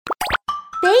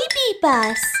Baby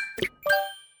Bus.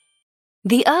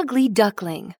 The Ugly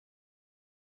Duckling.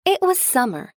 It was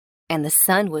summer, and the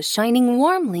sun was shining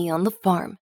warmly on the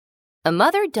farm. A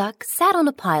mother duck sat on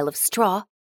a pile of straw,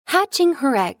 hatching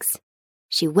her eggs.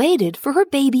 She waited for her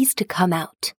babies to come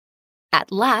out.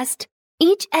 At last,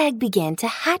 each egg began to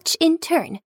hatch in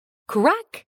turn.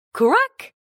 Crack,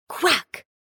 crack, crack.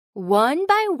 One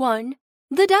by one,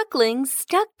 the ducklings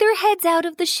stuck their heads out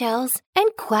of the shells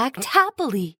and quacked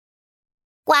happily.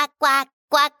 Quack, quack,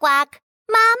 quack, quack.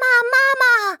 Mama,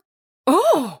 mama!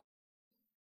 Oh!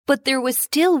 But there was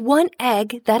still one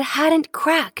egg that hadn't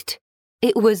cracked.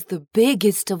 It was the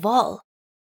biggest of all.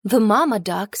 The mama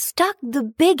duck stuck the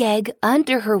big egg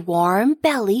under her warm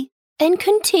belly and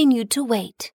continued to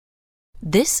wait.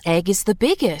 This egg is the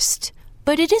biggest,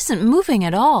 but it isn't moving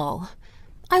at all.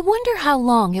 I wonder how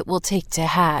long it will take to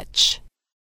hatch.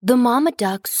 The mama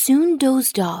duck soon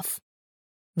dozed off.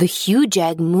 The huge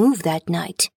egg moved that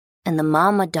night, and the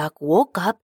mama duck woke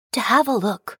up to have a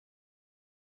look.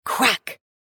 Crack!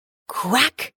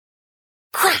 Crack!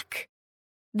 Crack!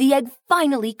 The egg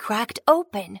finally cracked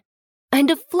open,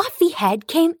 and a fluffy head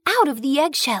came out of the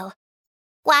eggshell.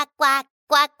 Quack, quack,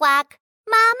 quack, quack.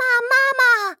 Mama,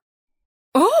 mama!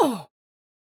 Oh!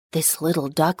 This little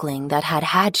duckling that had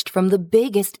hatched from the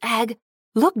biggest egg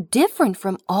looked different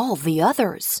from all the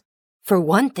others. For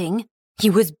one thing, he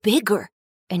was bigger,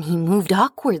 and he moved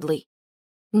awkwardly.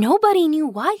 Nobody knew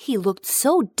why he looked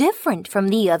so different from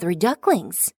the other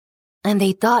ducklings, and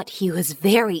they thought he was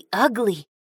very ugly,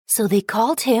 so they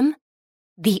called him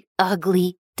the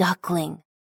Ugly Duckling.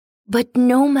 But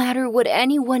no matter what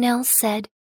anyone else said,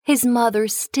 his mother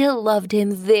still loved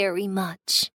him very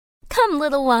much. Come,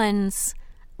 little ones.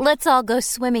 Let's all go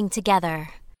swimming together.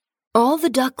 All the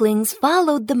ducklings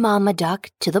followed the mama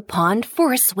duck to the pond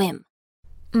for a swim.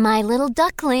 My little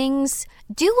ducklings,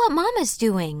 do what Mama's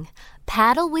doing.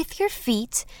 Paddle with your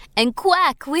feet and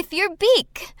quack with your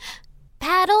beak.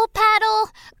 Paddle, paddle,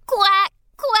 quack,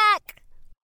 quack.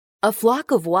 A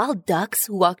flock of wild ducks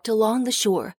walked along the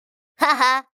shore. Ha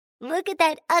ha! Look at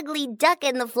that ugly duck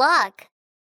in the flock.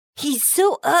 He's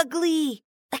so ugly!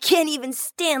 I can't even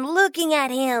stand looking at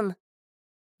him.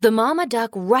 The mama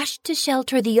duck rushed to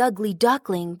shelter the ugly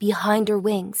duckling behind her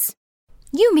wings.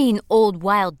 You mean old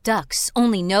wild ducks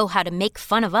only know how to make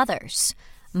fun of others.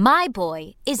 My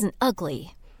boy isn't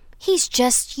ugly. He's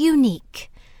just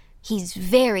unique. He's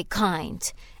very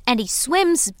kind, and he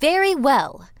swims very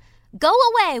well. Go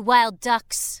away, wild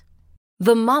ducks.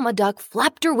 The mama duck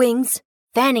flapped her wings,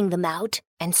 fanning them out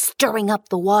and stirring up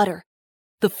the water.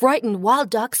 The frightened wild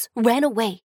ducks ran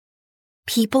away.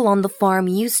 People on the farm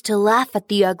used to laugh at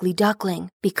the ugly duckling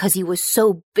because he was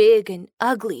so big and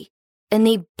ugly, and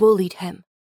they bullied him.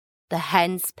 The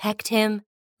hens pecked him,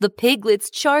 the piglets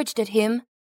charged at him,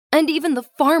 and even the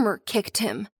farmer kicked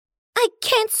him. I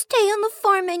can't stay on the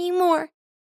farm anymore.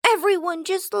 Everyone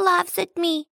just laughs at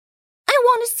me. I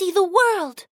want to see the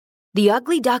world. The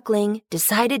ugly duckling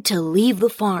decided to leave the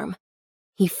farm.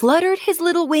 He fluttered his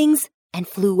little wings and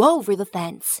flew over the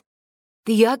fence.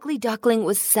 The ugly duckling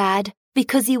was sad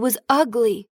because he was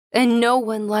ugly and no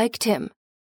one liked him.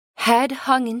 Head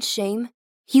hung in shame,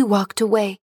 he walked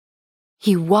away.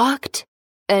 He walked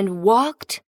and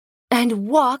walked and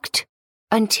walked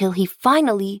until he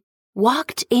finally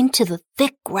walked into the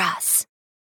thick grass.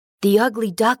 The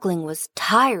ugly duckling was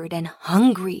tired and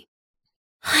hungry.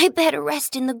 I better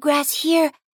rest in the grass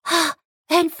here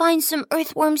and find some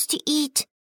earthworms to eat.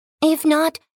 If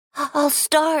not, I'll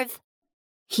starve.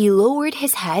 He lowered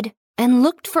his head and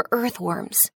looked for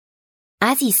earthworms.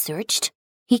 As he searched,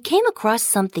 he came across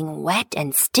something wet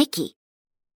and sticky.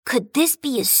 Could this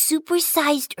be a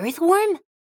super-sized earthworm?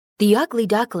 The ugly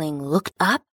duckling looked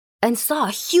up and saw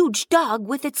a huge dog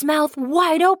with its mouth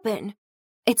wide open.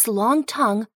 Its long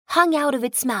tongue hung out of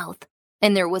its mouth,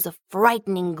 and there was a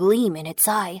frightening gleam in its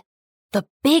eye. The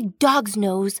big dog's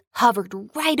nose hovered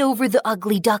right over the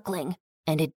ugly duckling,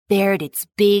 and it bared its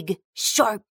big,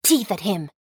 sharp teeth at him.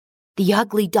 The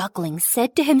ugly duckling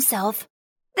said to himself,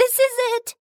 "This is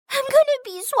it! I'm gonna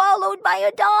be swallowed by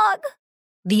a dog!"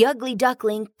 The ugly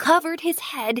duckling covered his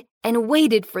head and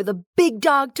waited for the big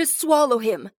dog to swallow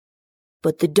him.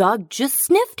 But the dog just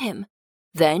sniffed him,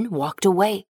 then walked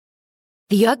away.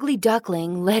 The ugly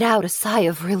duckling let out a sigh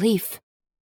of relief.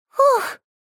 Whew!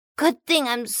 Good thing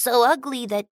I'm so ugly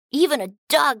that even a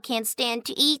dog can't stand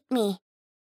to eat me.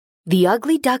 The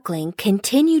ugly duckling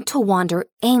continued to wander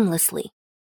aimlessly.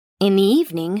 In the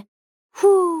evening,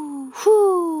 whoo,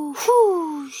 whoo,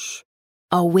 whoosh,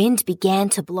 a wind began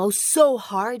to blow so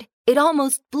hard it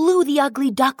almost blew the ugly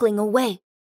duckling away.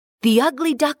 The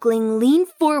ugly duckling leaned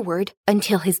forward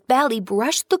until his belly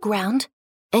brushed the ground,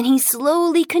 and he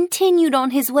slowly continued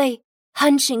on his way,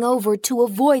 hunching over to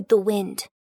avoid the wind.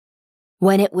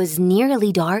 When it was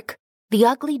nearly dark, the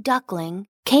ugly duckling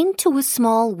came to a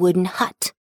small wooden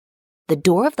hut. The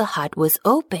door of the hut was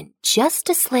open just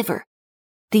a sliver.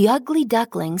 The ugly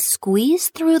duckling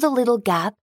squeezed through the little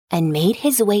gap and made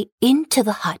his way into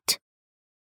the hut.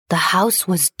 The house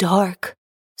was dark,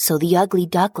 so the ugly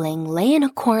duckling lay in a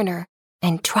corner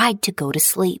and tried to go to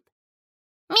sleep.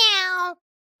 Meow,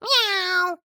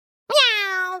 meow,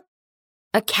 meow.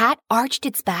 A cat arched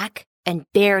its back and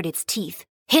bared its teeth,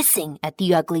 hissing at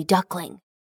the ugly duckling.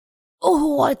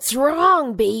 Oh, what's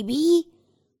wrong, baby?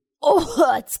 Oh,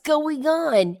 what's going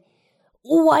on?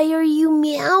 Why are you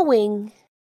meowing?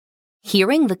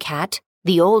 Hearing the cat,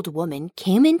 the old woman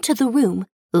came into the room,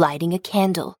 lighting a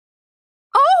candle.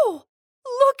 Oh,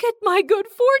 look at my good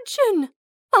fortune!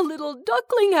 A little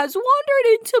duckling has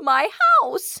wandered into my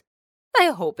house. I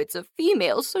hope it's a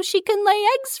female so she can lay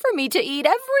eggs for me to eat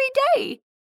every day.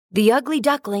 The ugly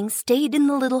duckling stayed in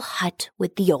the little hut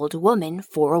with the old woman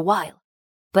for a while.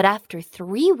 But after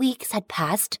 3 weeks had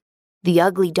passed, the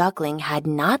ugly duckling had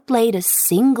not laid a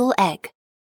single egg.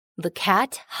 The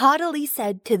cat haughtily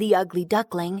said to the ugly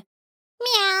duckling,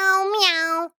 Meow,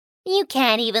 meow. You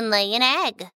can't even lay an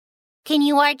egg. Can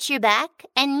you arch your back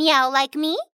and meow like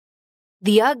me?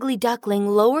 The ugly duckling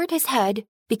lowered his head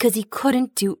because he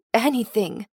couldn't do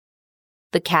anything.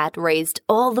 The cat raised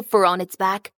all the fur on its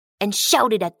back and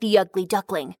shouted at the ugly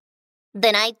duckling.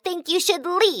 Then I think you should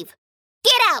leave.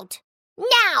 Get out!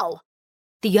 Now!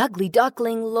 The ugly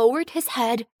duckling lowered his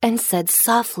head and said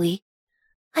softly,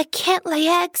 I can't lay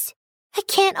eggs. I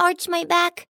can't arch my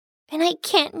back. And I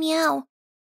can't meow.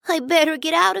 I better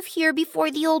get out of here before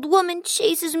the old woman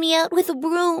chases me out with a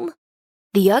broom.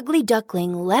 The ugly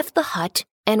duckling left the hut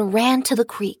and ran to the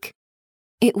creek.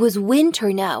 It was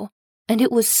winter now, and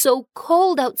it was so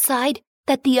cold outside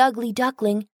that the ugly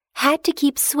duckling had to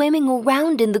keep swimming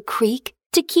around in the creek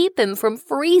to keep him from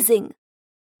freezing.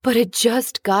 But it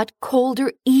just got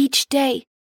colder each day,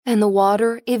 and the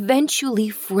water eventually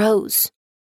froze.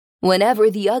 Whenever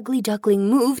the ugly duckling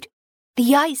moved,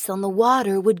 the ice on the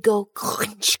water would go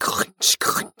crunch, crunch,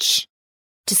 crunch.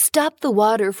 To stop the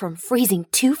water from freezing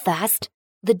too fast,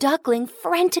 the duckling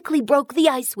frantically broke the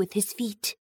ice with his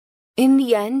feet. In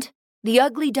the end, the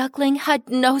ugly duckling had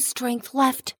no strength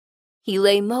left. He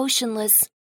lay motionless,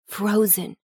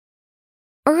 frozen.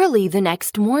 Early the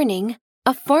next morning,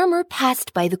 a farmer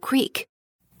passed by the creek.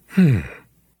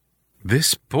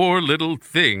 This poor little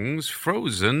thing's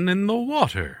frozen in the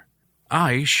water.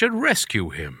 I should rescue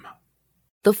him.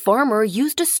 The farmer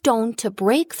used a stone to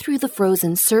break through the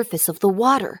frozen surface of the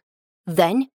water.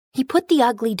 Then he put the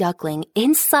ugly duckling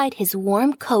inside his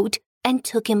warm coat and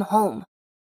took him home.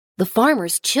 The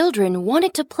farmer's children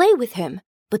wanted to play with him,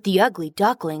 but the ugly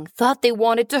duckling thought they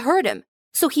wanted to hurt him,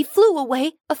 so he flew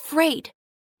away afraid.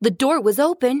 The door was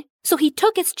open, so he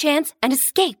took his chance and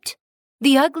escaped.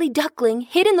 The ugly duckling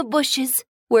hid in the bushes,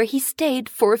 where he stayed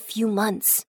for a few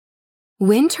months.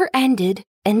 Winter ended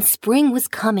and spring was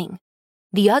coming.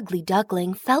 The ugly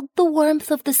duckling felt the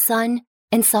warmth of the sun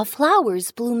and saw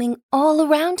flowers blooming all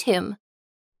around him.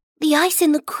 The ice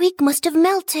in the creek must have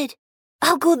melted.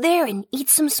 I'll go there and eat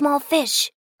some small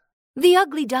fish. The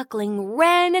ugly duckling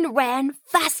ran and ran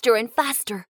faster and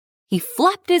faster. He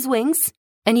flapped his wings,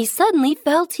 and he suddenly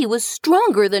felt he was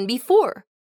stronger than before.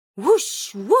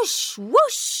 Whoosh, whoosh,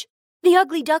 whoosh! The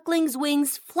ugly duckling's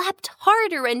wings flapped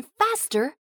harder and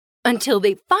faster until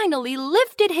they finally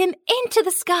lifted him into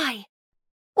the sky.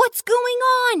 What's going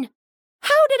on?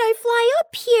 How did I fly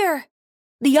up here?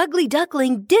 The ugly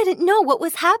duckling didn't know what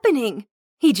was happening.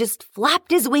 He just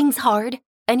flapped his wings hard,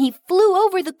 and he flew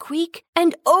over the creek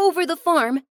and over the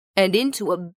farm and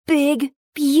into a big,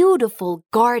 beautiful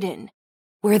garden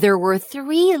where there were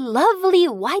 3 lovely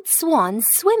white swans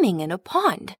swimming in a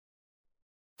pond.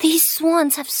 These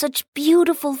swans have such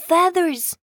beautiful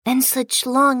feathers and such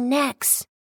long necks.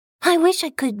 I wish I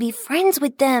could be friends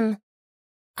with them.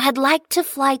 I'd like to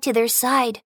fly to their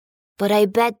side, but I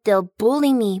bet they'll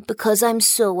bully me because I'm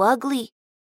so ugly.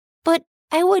 But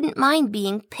I wouldn't mind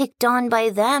being picked on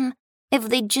by them if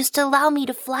they'd just allow me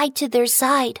to fly to their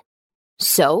side.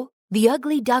 So the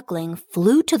ugly duckling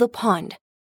flew to the pond.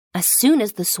 As soon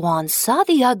as the swans saw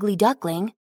the ugly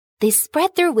duckling, they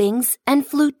spread their wings and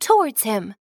flew towards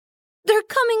him. They're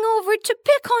coming over to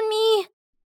pick on me!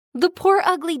 The poor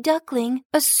ugly duckling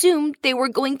assumed they were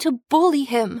going to bully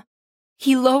him.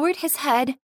 He lowered his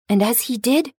head, and as he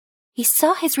did, he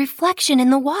saw his reflection in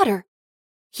the water.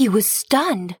 He was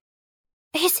stunned.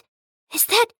 Is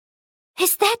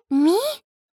that me?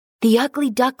 The ugly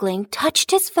duckling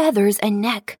touched his feathers and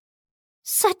neck.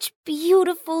 Such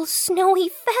beautiful snowy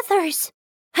feathers,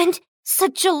 and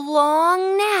such a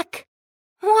long neck.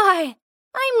 Why,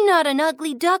 I'm not an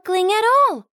ugly duckling at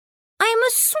all. I'm a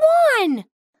swan.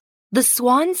 The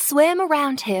swans swam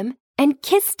around him and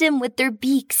kissed him with their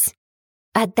beaks.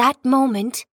 At that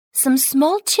moment, some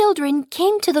small children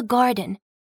came to the garden.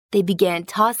 They began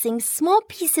tossing small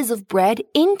pieces of bread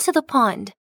into the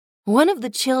pond. One of the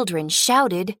children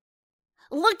shouted,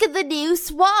 Look at the new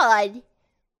swan!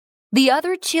 The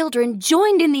other children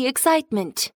joined in the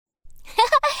excitement.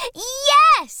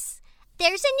 Yes!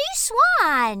 There's a new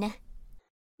swan!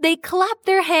 They clapped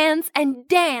their hands and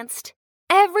danced.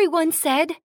 Everyone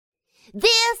said,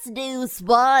 This new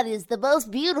swan is the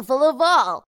most beautiful of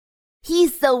all.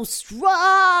 He's so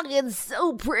strong and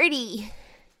so pretty.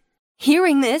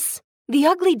 Hearing this, the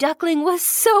ugly duckling was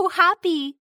so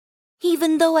happy.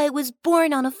 Even though I was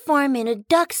born on a farm in a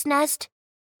duck's nest,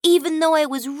 even though I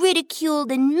was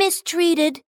ridiculed and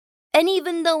mistreated, and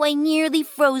even though I nearly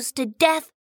froze to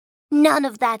death, none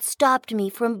of that stopped me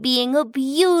from being a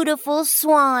beautiful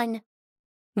swan.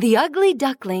 The ugly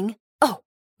duckling, oh,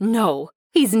 no,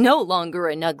 he's no longer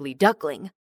an ugly duckling.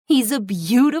 He's a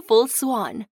beautiful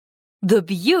swan. The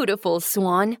beautiful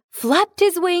swan flapped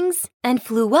his wings and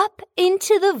flew up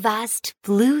into the vast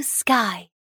blue sky.